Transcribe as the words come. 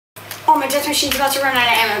Oh, my death machine's about to run out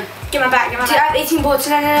of ammo. Get my back, get my back. Dude, I have 18 bullets.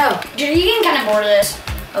 No. Dude, you getting kind of bored of this?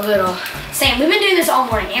 A little. Sam, we've been doing this all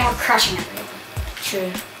morning and we're crushing it. True.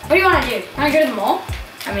 What do you want to do? Want to go to the mall?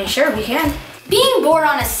 I mean, sure, we can. Being bored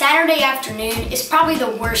on a Saturday afternoon is probably the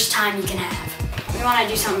worst time you can have. We want to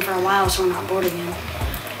do something for a while so we're not bored again.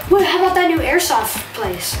 Well, how about that new airsoft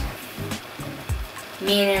place?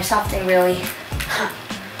 Me and airsoft thing, really.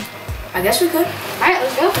 I guess we could. All right,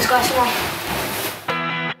 let's go. Let's go have some more.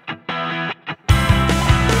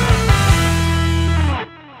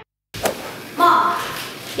 Mom.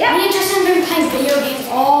 Yeah. Me and Justin have been playing video games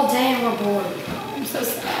all day and we're bored. I'm so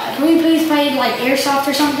sad. Can we please play like airsoft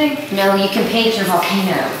or something? No, you can paint your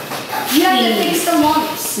volcano. You have to fix the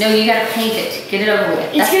lumps. No, you gotta paint it. Get it over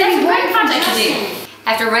with. It's gonna be a great boring project for to do. Justin.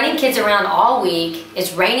 After running kids around all week,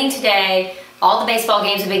 it's raining today, all the baseball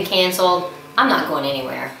games have been canceled, I'm not going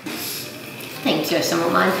anywhere. Thank you.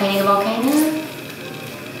 Someone mind painting a volcano?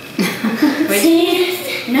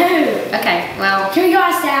 No. Okay, well, Can we go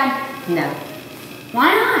ask Dad? no.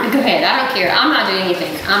 Why not? Go ahead, I don't care. I'm not doing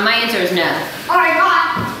anything. My answer is no. All right,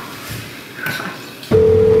 God.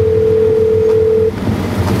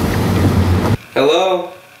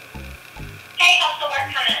 Hello? Hey, how's the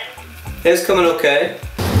work coming? It's coming okay.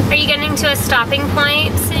 Are you getting to a stopping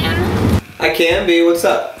point soon? I can be. What's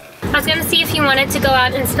up? I was gonna see if you wanted to go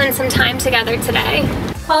out and spend some time together today.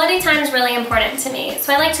 Quality time is really important to me,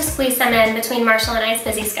 so I like to squeeze them in between Marshall and I's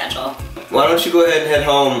busy schedule. Why don't you go ahead and head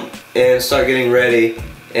home and start getting ready,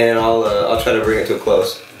 and I'll try to bring it to a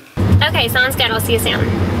close. Okay, sounds good. I'll see you soon.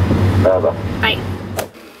 Bye-bye. Bye.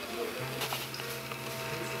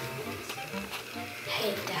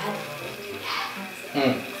 Hey, Dad.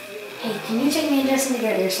 Hmm. Hey, can you take me and Justin to go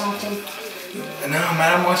airsofting? No,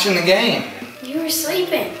 man, I'm watching the game. You were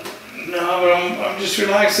sleeping. No, but I'm just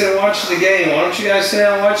relaxing and watching the game. Why don't you guys sit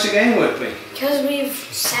down and watch the game with me? Because we've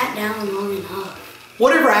sat down long enough.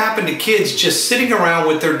 Whatever happened to kids just sitting around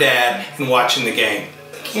with their dad and watching the game?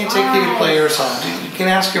 I can't take you to play airsoft. You can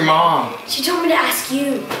ask your mom. She told me to ask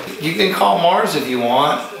you. You can call Mars if you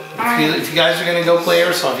want. If you guys are going to go play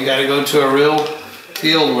airsoft, you got to go to a real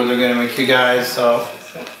field where they're going to make you guys,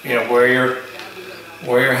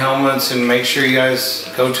 wear your helmets and make sure you guys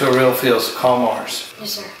go to a real field. So call Mars.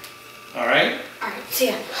 Yes, sir. All right? All right, see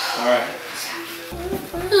ya. All right.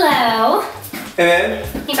 Hello. Hey, man.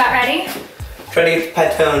 You got ready? Try to get the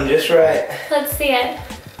Python just right. Let's see it.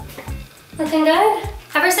 Looking good?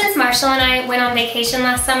 Ever since Marshall and I went on vacation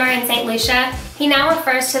last summer in St. Lucia, he now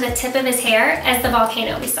refers to the tip of his hair as the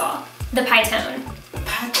volcano we saw, the Python.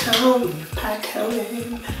 Python.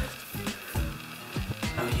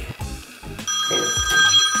 Oh, yeah.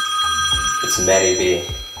 It's MattyB.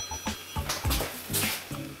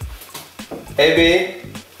 Hey, B.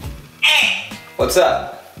 Hey, What's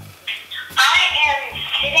up? I am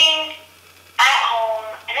sitting at home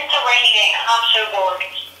and it's a rainy day and I'm so bored.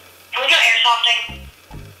 Can we go airsofting?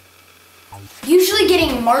 Usually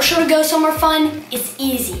getting Marshall to go somewhere fun is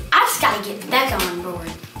easy. I just gotta get Becca on board.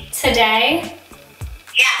 Today,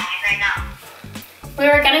 Yeah, like right now. we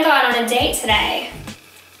were gonna go out on a date today.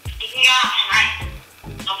 You can go out tonight.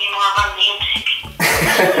 I'll be more romantic.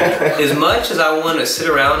 As much as I want to sit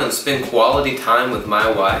around and spend quality time with my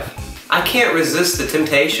wife, I can't resist the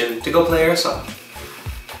temptation to go play airsoft.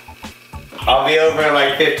 I'll be over in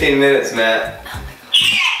like 15 minutes, Matt.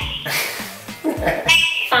 Yes!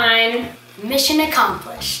 Fine. Mission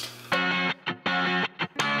accomplished.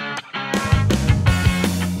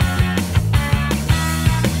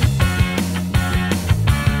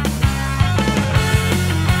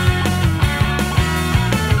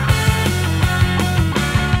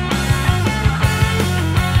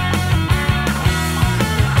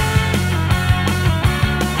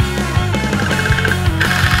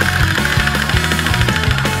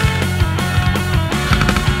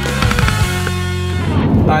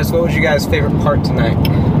 Guys, what was your guys' favorite part tonight?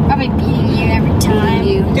 Probably beating you every time.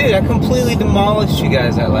 Dude, I completely demolished you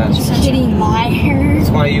guys that last week. Getting liars. That's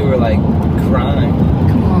why you were like crying.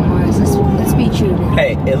 Come on, Mars, let's be true now.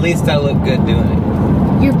 Hey, at least I look good doing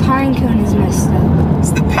it. Your pine cone is messed up.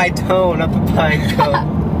 It's the Python, not the pine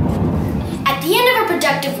cone. At the end of a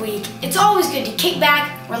productive week, it's always good to kick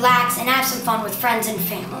back, relax, and have some fun with friends and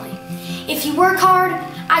family. If you work hard,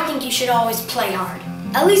 I think you should always play hard.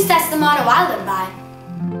 At least that's the motto I live by.